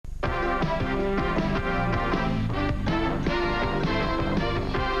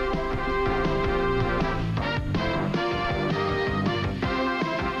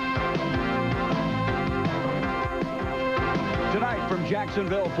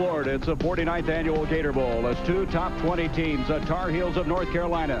Jacksonville, Florida. It's the 49th annual Gator Bowl as two top 20 teams, the Tar Heels of North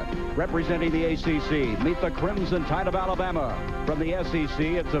Carolina, representing the ACC, meet the Crimson Tide of Alabama. From the SEC,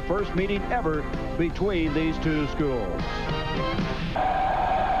 it's the first meeting ever between these two schools.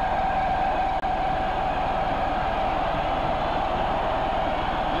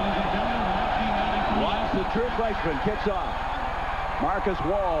 Watch the true freshman kicks off. Marcus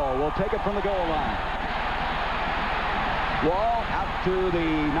Wall will take it from the goal line. Wall out to the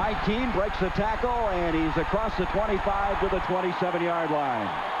 19, breaks the tackle, and he's across the 25 to the 27-yard line.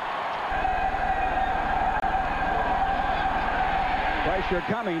 Pressure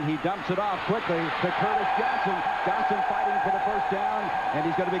coming. He dumps it off quickly to Curtis Johnson. Johnson fighting for the first down, and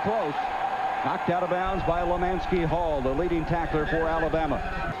he's going to be close. Knocked out of bounds by Lemansky Hall, the leading tackler for Alabama.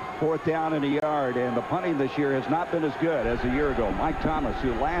 Fourth down and a yard, and the punting this year has not been as good as a year ago. Mike Thomas,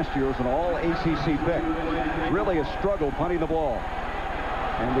 who last year was an all-ACC pick, really a struggle punting the ball.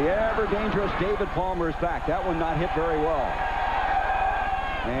 And the ever-dangerous David Palmer is back. That one not hit very well.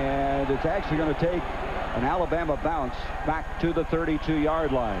 And it's actually going to take an Alabama bounce back to the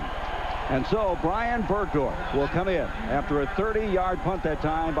 32-yard line. And so Brian Bergdorf will come in after a 30-yard punt that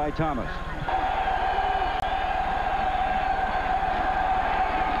time by Thomas.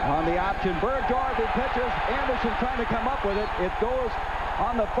 On the option, Bergdorf, he pitches. Anderson trying to come up with it. It goes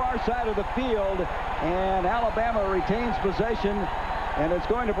on the far side of the field, and Alabama retains possession, and it's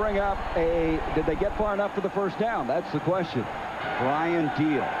going to bring up a, did they get far enough for the first down? That's the question. Brian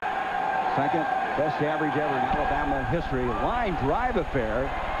Deal, second best average ever in Alabama history. Line drive affair,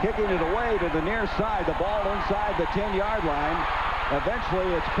 kicking it away to the near side. The ball inside the 10-yard line. Eventually,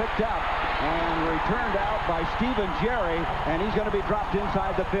 it's picked up and returned out by Stephen Jerry, and he's going to be dropped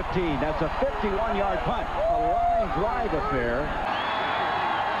inside the 15. That's a 51-yard punt. A line drive affair.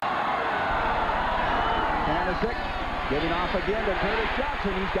 Tanisic getting off again to Curtis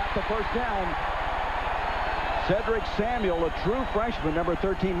Johnson. He's got the first down. Cedric Samuel, a true freshman, number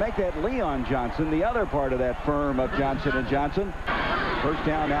 13. Make that Leon Johnson, the other part of that firm of Johnson & Johnson. First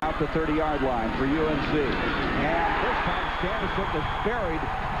down out the 30-yard line for UNC. And this time, Stanisic is buried.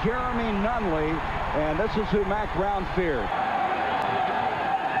 Jeremy Nunley, and this is who Mac Brown feared.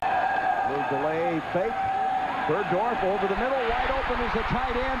 Little delay fake. Bergdorf over the middle. Wide open is the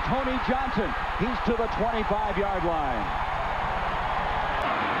tight end, Tony Johnson. He's to the 25-yard line.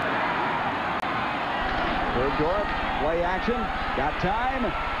 Bergdorf, play action. Got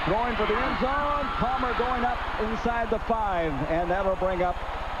time. Throwing for the end zone. Palmer going up inside the 5, and that'll bring up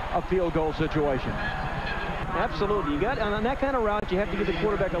a field goal situation. Absolutely. You got on that kind of route, you have to give the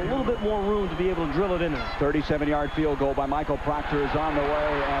quarterback a little bit more room to be able to drill it in there. 37-yard field goal by Michael Proctor is on the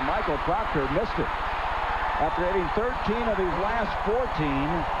way, and Michael Proctor missed it. After hitting 13 of his last 14,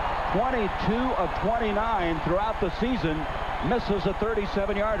 22 of 29 throughout the season, misses a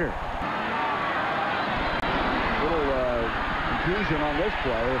 37-yarder. Confusion on this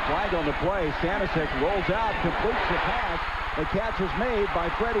play. A flag on the play. Stanisic rolls out, completes the pass. The catch is made by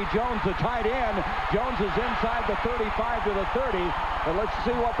Freddie Jones, the tight end. Jones is inside the 35 to the 30. But let's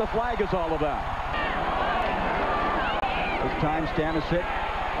see what the flag is all about. This time Stanisic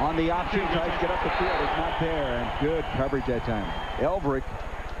on the option, tries to get up the field. It's not there, and good coverage that time. Elverick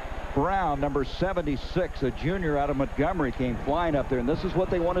Brown, number 76, a junior out of Montgomery, came flying up there, and this is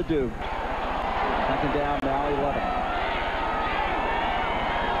what they want to do. Second down now, 11.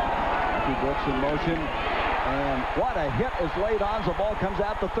 Brooks in motion, and what a hit is laid on. The ball comes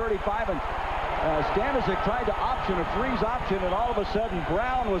out to 35, and Stanisic tried to option a freeze option, and all of a sudden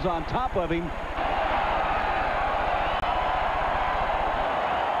Brown was on top of him.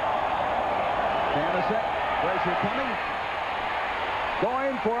 Stanisic, pressure coming,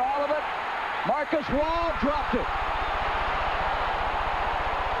 going for all of it. Marcus Wall dropped it.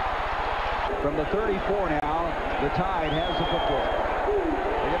 From the 34 now, the Tide has the football.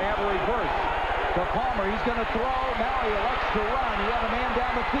 They're going to have a reverse to Palmer. He's going to throw. Now he elects to run. He had a man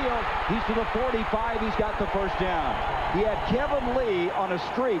down the field. He's to the 45. He's got the first down. He had Kevin Lee on a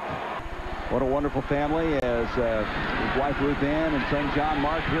streak. What a wonderful family as his wife Ruth Ann and son John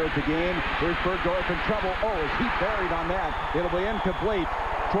Mark here at the game. Here's Bergdorf in trouble. Oh, is he buried on that? It'll be incomplete.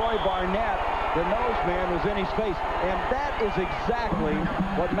 Troy Barnett, the nose man, was in his face. And that is exactly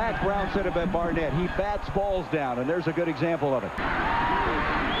what Mac Brown said about Barnett. He bats balls down, and there's a good example of it.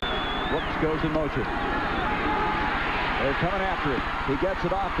 Brooks goes in motion. They're coming after it. He gets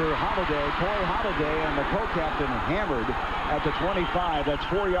it off to Holiday, Corey Holiday, and the co-captain hammered at the 25. That's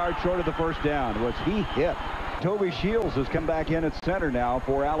 4 yards short of the first down. Was he hit? Toby Shields has come back in at center now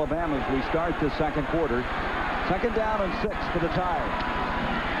for Alabama as we start the second quarter. Second down and 6 for the Tide.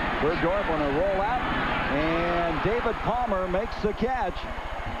 Bergdorf on a roll out. And David Palmer makes the catch.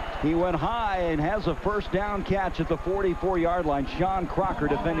 He went high and has a first down catch at the 44-yard line. Sean Crocker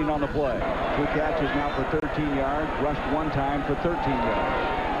defending on the play. 2 catches now for 13 yards. Rushed 1 time for 13 yards.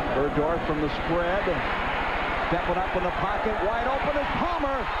 Bergdorf from the spread. Stepping up in the pocket. Wide open is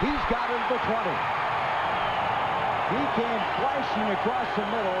Palmer. He's got it at the 20. He came flashing across the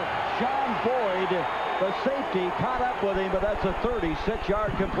middle. Sean Boyd, the safety, caught up with him, but that's a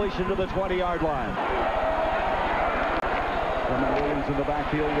 36-yard completion to the 20-yard line. Williams in the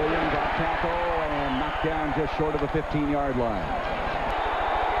backfield. Williams off tackle and knocked down just short of the 15-yard line.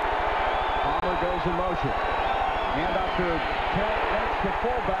 Palmer goes in motion. Hand off to Terrence Lynch, the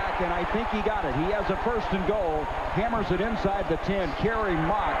fullback, and I think he got it. He has a first and goal. Hammers it inside the 10. Kerry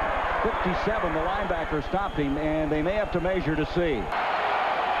Mock, 57, the linebacker, stopped him, and they may have to measure to see.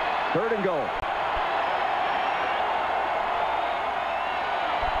 3rd and goal.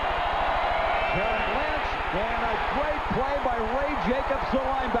 And a great play by Ray Jacobs, the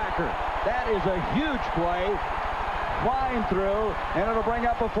linebacker. That is a huge play. Flying through, and it'll bring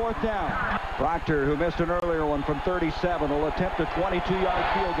up a 4th down. Proctor, who missed an earlier one from 37, will attempt a 22-yard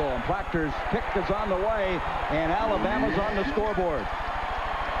field goal. And Proctor's kick is on the way, and Alabama's on the scoreboard.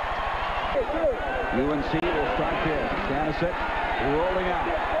 UNC will start there. Stanisic rolling out.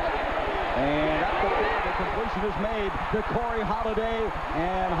 And up the field, the completion is made to Corey Holiday,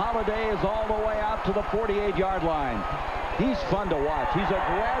 and Holiday is all the way out to the 48-yard line. He's fun to watch. He's a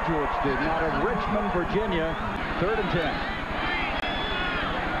graduate student out of Richmond, Virginia. 3rd and 10.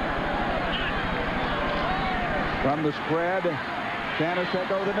 From the spread, Stanisic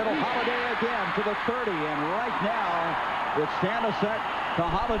over the middle. Holiday again to the 30, and right now it's Stanisic to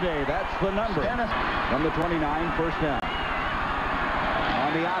Holiday. That's the number. From the 29, 1st down.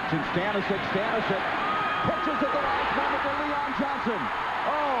 On the option, Stanisic pitches at the last moment to Leon Johnson.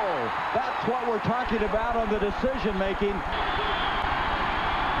 Oh, that's what we're talking about on the decision making.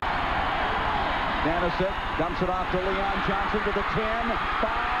 Stanisic dumps it off to Leon Johnson to the 10.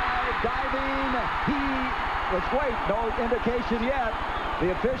 5, diving. Wait, no indication yet.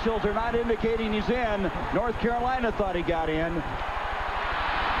 The officials are not indicating he's in. North Carolina thought he got in.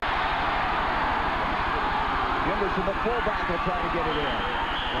 Henderson, the fullback, will try to get it in.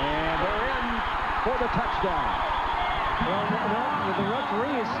 And they're in for the touchdown. Well, the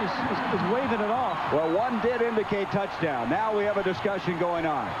referee is waving it off. Well, one did indicate touchdown. Now we have a discussion going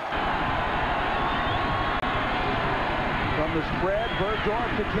on. From the spread,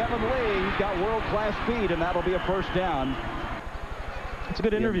 Bergdorf to Kevin Lee. He's got world-class speed, and that'll be a 1st down. It's a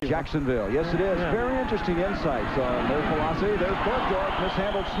good interview. In Jacksonville. Yes, it is. Yeah. Very interesting insights on their philosophy. There's Bergdorf.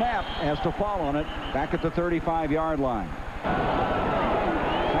 Mishandled snap. Has to fall on it. Back at the 35-yard line.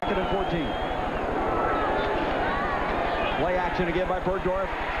 2nd and 14. Play action again by Bergdorf.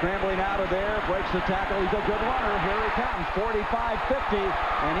 Scrambling out of there. Breaks the tackle. He's a good runner. Here he comes. 45-50.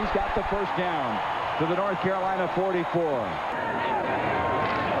 And he's got the 1st down to the North Carolina 44.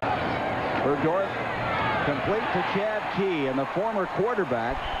 Bergdorf complete to Chad Key, and the former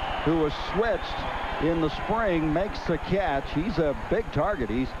quarterback who was switched in the spring makes the catch. He's a big target.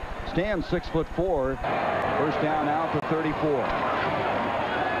 He stands 6'4". 1st down now to 34.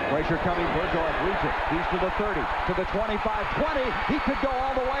 Pressure coming. Bergdorf reads it. He's to the 30, to the 25, 20. He could go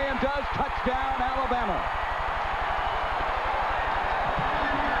all the way and does. Touchdown, Alabama.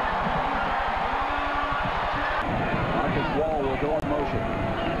 Marcus Wall will go in motion.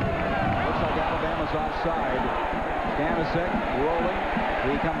 Looks like Alabama's offside. Stanisic rolling.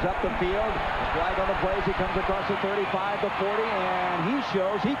 He comes up the field. Flag on the plays. He comes across the 35, the 40, and he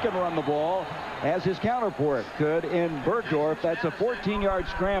shows he can run the ball as his counterpart could in Bergdorf. That's a 14-yard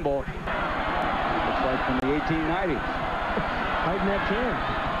scramble. Looks like from the 1890s. Hiding that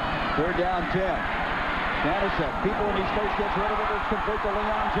 10. 3rd down 10. Stanisic, people in his face, gets rid of it. It's complete to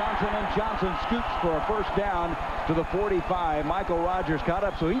Leon Johnson, and Johnson scoops for a 1st down to the 45. Michael Rogers caught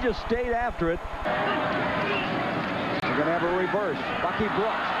up, so he just stayed after it. We're going to have a reverse. Bucky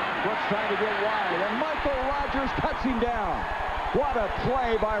Brooks. Brooks trying to get wide, and Michael Rogers cuts him down. What a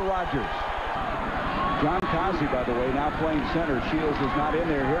play by Rogers. John Cossey, by the way, now playing center. Shields is not in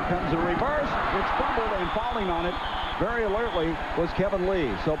there. Here comes the reverse. It's fumbled, and falling on it very alertly was Kevin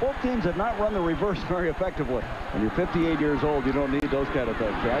Lee. So both teams have not run the reverse very effectively. When you're 58 years old, you don't need those kind of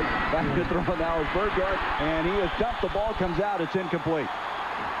things, right? Back to throw now is Bergdorf, and he has dumped. The ball comes out. It's incomplete.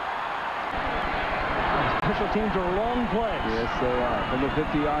 Special teams are long plays. Yes, they are. From the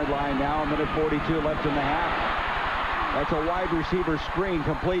 50-yard line now, a minute 42 left in the half. That's a wide receiver screen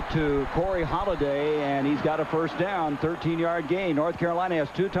complete to Corey Holiday, and he's got a 1st down, 13-yard gain. North Carolina has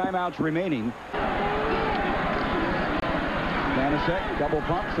 2 timeouts remaining. Stanisic, double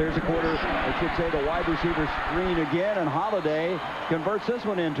pumps. There's a quarter, I should say, the wide receiver screen again, and Holiday converts this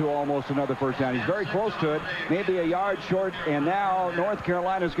one into almost another first down. He's very close to it, maybe a yard short, and now North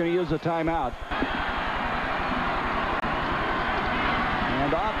Carolina's going to use a timeout.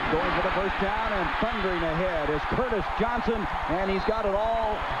 And off, going for the first down, and thundering ahead is Curtis Johnson, and he's got it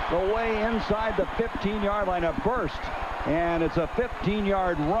all the way inside the 15-yard line. A burst, and it's a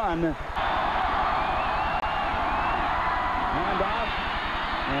 15-yard run.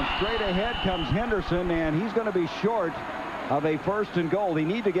 And straight ahead comes Henderson, and he's going to be short of a first and goal. They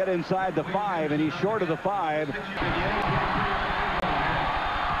need to get inside the 5, and he's short of the 5.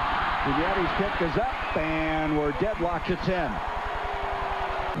 Vignetti's kick is up, and we're deadlocked at 10.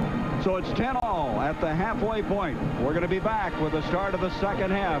 So it's 10-all at the halfway point. We're going to be back with the start of the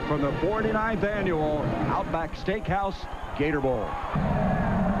second half from the 49th annual Outback Steakhouse Gator Bowl.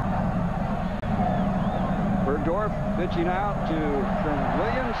 Bergdorf pitching out to Sherman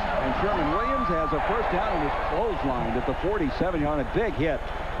Williams, and Sherman Williams has a first down and is clotheslined at the 47-yard line. A big hit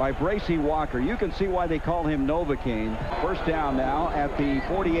by Bracy Walker. You can see why they call him Novocaine. First down now at the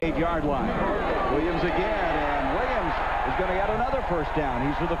 48-yard line. Williams again, and Williams is going to get another first down.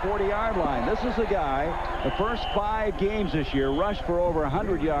 He's to the 40-yard line. This is a guy, the first 5 games this year, rushed for over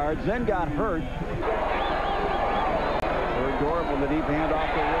 100 yards, then got hurt. Bergdorf with the deep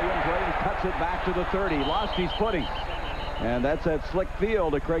handoff to Williams. Williams cuts it back to the 30. Lost his footing. And that's that slick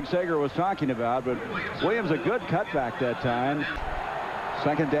field that Craig Sager was talking about. But Williams a good cutback that time.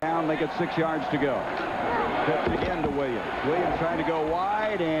 Second down, make it 6 yards to go. Pitch again to Williams. Williams trying to go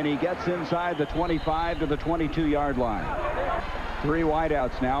wide, and he gets inside the 25 to the 22-yard line. 3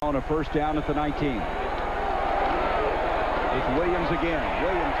 wideouts now on a first down at the 19. It's Williams again.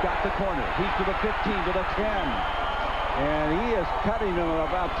 Williams got the corner. He's to the 15, to the 10. And he is cutting them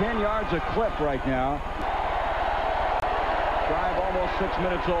about 10 yards a clip right now. Drive almost 6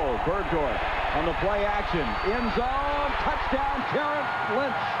 minutes old. Bergdorf on the play action. End zone. Touchdown, Terrence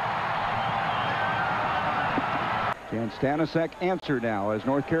Lynch. Can Stanisic answer now as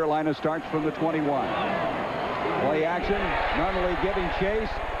North Carolina starts from the 21. Play action. Nunley giving chase.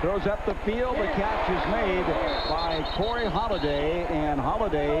 Throws up the field. The catch is made by Corey Holiday. And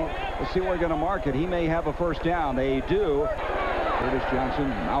Holiday, let's see where we're going to mark it. He may have a first down. They do. Curtis Johnson,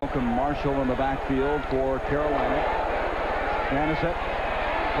 Malcolm Marshall in the backfield for Carolina. Stanisic.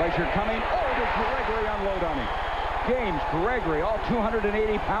 Pressure coming. Oh, did Gregory unload on him? James Gregory, all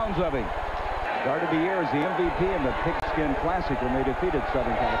 280 pounds of him. Started the year as the MVP in the Pigskin Classic when they defeated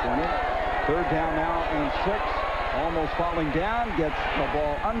Southern California. Third down now and 6. Almost falling down, gets the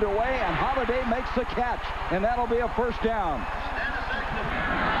ball underway, and Holiday makes the catch, and that'll be a first down.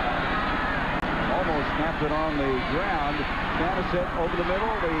 Almost snapped it on the ground. Stanisic over the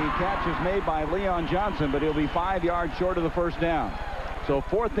middle. The catch is made by Leon Johnson, but he'll be 5 yards short of the first down. So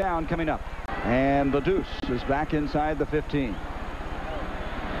 4th down coming up. And the Deuce is back inside the 15.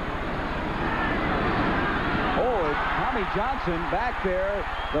 Oh, it's Tommy Johnson back there.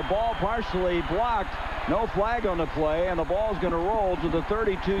 The ball partially blocked. No flag on the play, and the ball's going to roll to the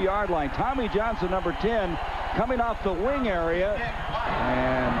 32-yard line. Tommy Johnson, number 10, coming off the wing area.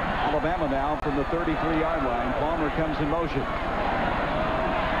 And Alabama now from the 33-yard line. Palmer comes in motion.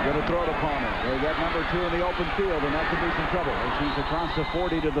 Going to throw to Palmer. They get number 2 in the open field, and that could be some trouble as he's across the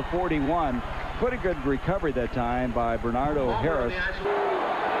 40 to the 41. Pretty good recovery that time by Bernardo Harris.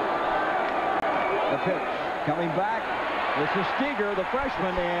 The pitch coming back. This is Steger, the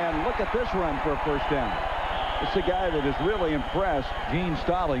freshman, and look at this run for a first down. It's a guy that has really impressed Gene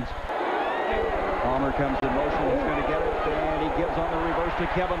Stallings. Palmer comes in motion. He's going to get it, and he gives on the reverse to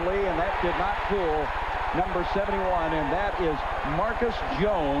Kevin Lee, and that did not fool number 71, and that is Marcus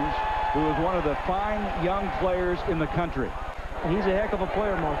Jones, who is one of the fine young players in the country. He's a heck of a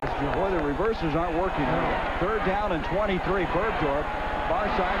player, Marcus Jones. Boy, the reverses aren't working. Third down and 23. Bergdorf, far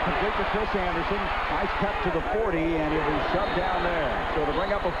side, complete to Chris Anderson. Nice cut to the 40, and he'll be shoved down there. So to bring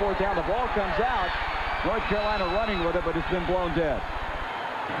up a 4th down, the ball comes out. North Carolina running with it, but it's been blown dead.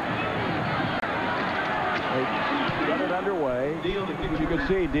 They got it underway. You can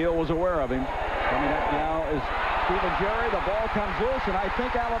see Deal was aware of him. Coming up now is Stephen Jerry. The ball comes loose, and I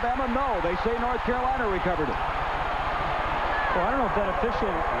think Alabama, no. They say North Carolina recovered it. Well, I don't know if that official...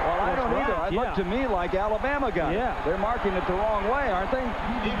 Well, I don't either. It looked to me like Alabama got it. They're marking it the wrong way, aren't they?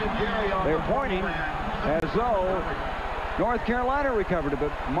 They're pointing as though North Carolina recovered it,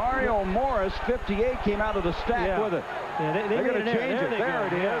 but Mario Morris, 58, came out of the stack with it. Yeah, they're going to change it. There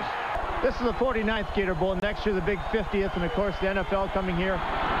it is. This is the 49th Gator Bowl. Next year, the big 50th, and of course, the NFL coming here.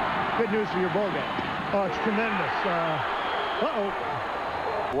 Good news for your bowl game. Oh, it's tremendous. Uh-oh.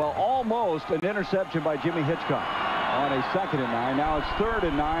 Well, almost an interception by Jimmy Hitchcock. on a 2nd and 9. Now it's 3rd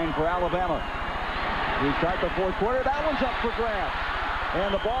and 9 for Alabama. We start the 4th quarter. That one's up for grabs.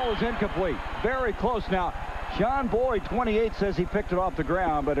 And the ball is incomplete. Very close now. Sean Boyd, 28, says he picked it off the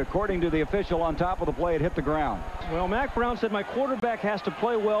ground, but according to the official on top of the play, it hit the ground. Well, Mack Brown said my quarterback has to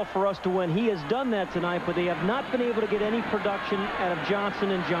play well for us to win. He has done that tonight, but they have not been able to get any production out of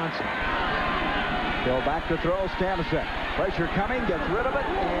Johnson and Johnson. Go back to throw, Stanisic. Pressure coming, gets rid of it,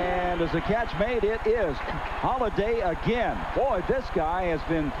 and is the catch made? It is. Holiday again. Boy, this guy has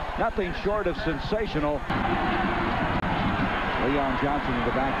been nothing short of sensational. Leon Johnson in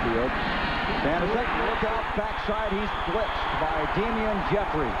the backfield. Stanisic, look out, backside. He's blitzed by Damian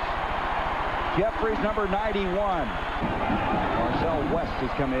Jeffries. Jeffries, number 91. Marcel West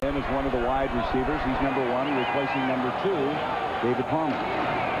has come in as one of the wide receivers. He's number 1, replacing number 2, David Palmer.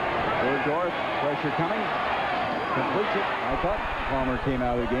 Bergdorf, pressure coming. Completes it. I thought Palmer came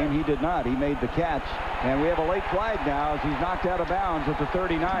out of the game. He did not. He made the catch. And we have a late flag now as he's knocked out of bounds at the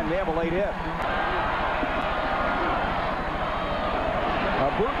 39. We have a late hit. A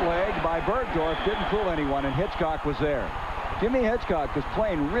bootleg by Bergdorf didn't fool anyone, and Hitchcock was there. Jimmy Hitchcock was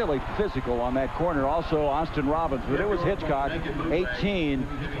playing really physical on that corner. Also Austin Robbins, but it was Hitchcock, 18,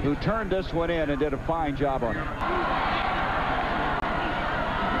 who turned this one in and did a fine job on it.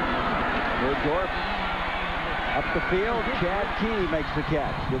 Bergdorf up the field. Chad Key makes the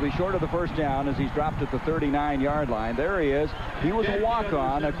catch. He'll be short of the first down as he's dropped at the 39-yard line. There he is. He was a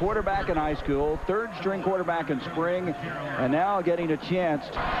walk-on, a quarterback in high school, 3rd-string quarterback in spring, and now getting a chance.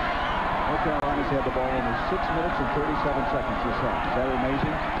 North Carolina's had the ball in 6 minutes and 37 seconds this half. Is that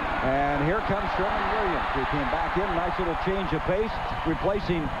amazing? And here comes Sherman Williams. He came back in, nice little change of pace,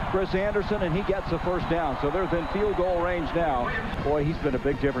 replacing Chris Anderson, and he gets the first down. So they're within field goal range now. Boy, he's been a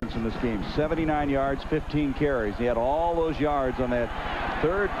big difference in this game. 79 yards, 15 carries. He had all those yards on that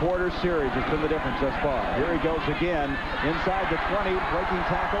 3rd quarter series. It's been the difference thus far. Here he goes again, inside the 20, breaking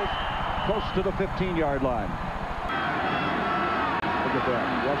tackles, close to the 15-yard line. Look at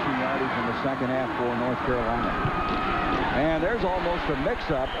that, rushing yardage in the 2nd half for North Carolina. And there's almost a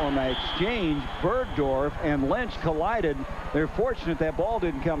mix-up on the exchange. Bergdorf and Lynch collided. They're fortunate that ball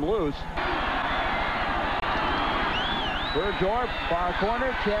didn't come loose. Bergdorf, far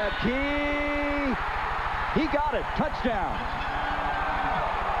corner, Chad Key. He got it, touchdown.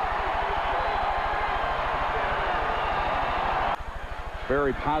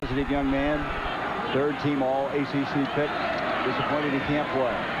 Very positive young man. 3rd team all ACC pick. Disappointed he can't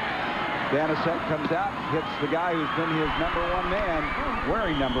play. Stanisic comes out, hits the guy who's been his number 1 man,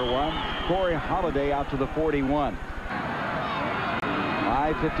 wearing number 1, Corey Holiday, out to the 41.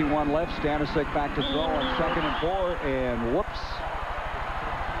 5:51 left. Stanisic back to throw on 2nd and 4, and whoops.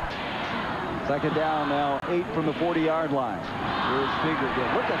 2nd down now, 8 from the 40-yard line. Here's Steger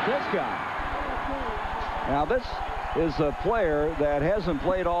again. Look at this guy. Now this is a player that hasn't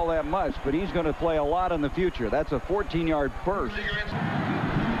played all that much, but he's going to play a lot in the future. That's a 14-yard burst.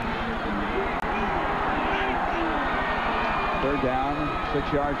 3rd down,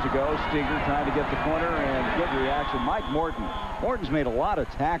 6 yards to go. Steger trying to get the corner, and good reaction. Mike Morton. Morton's made a lot of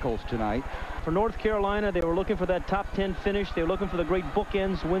tackles tonight. For North Carolina, they were looking for that top 10 finish. They were looking for the great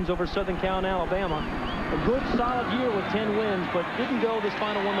bookends, wins over Southern Cal and Alabama. A good, solid year with 10 wins, but didn't go this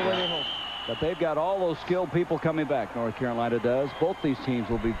final one the way they hoped. But they've got all those skilled people coming back, North Carolina does. Both these teams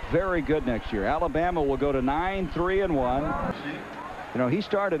will be very good next year. Alabama will go to 9-3-1. You know, he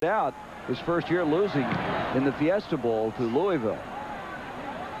started out his first year losing in the Fiesta Bowl to Louisville.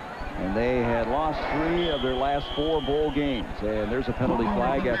 And they had lost 3 of their last 4 bowl games. And there's a penalty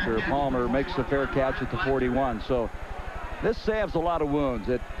flag after Palmer makes the fair catch at the 41. So this salves a lot of wounds.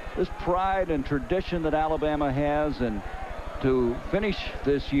 This pride and tradition that Alabama has, and to finish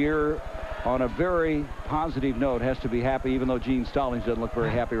this year on a very positive note, has to be happy, even though Gene Stallings doesn't look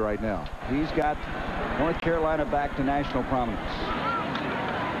very happy right now. He's got North Carolina back to national prominence.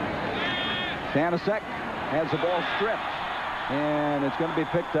 Stanisic has the ball stripped, and it's going to be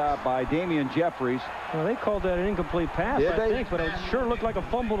picked up by Damian Jeffries. Well, they called that an incomplete pass, I think, but it sure looked like a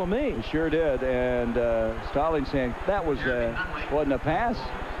fumble to me. It sure did, and Stallings saying that wasn't a pass.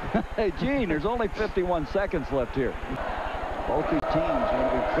 Hey, Gene, there's only 51 seconds left here. Both these teams are going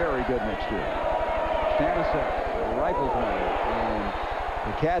to be very good next year. Stanisic rifles one,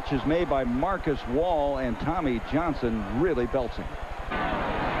 and the catch is made by Marcus Wall, and Tommy Johnson really belts him.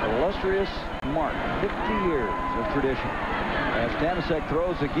 Illustrious mark, 50 years of tradition. As Stanisic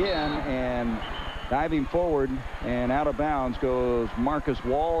throws again, and diving forward and out of bounds goes Marcus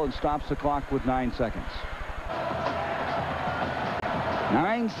Wall, and stops the clock with 9 seconds.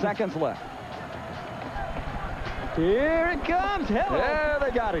 9 seconds left. Here it comes. Hello. There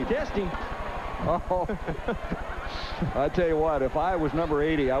they got him. Testing. Oh, I tell you what, if I was number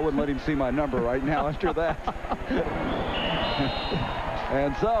 80, I wouldn't let him see my number right now after that.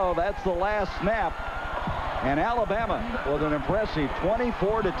 And so that's the last snap. And Alabama with an impressive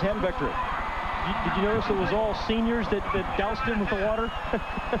 24-10 victory. Did you notice it was all seniors that doused him with the water?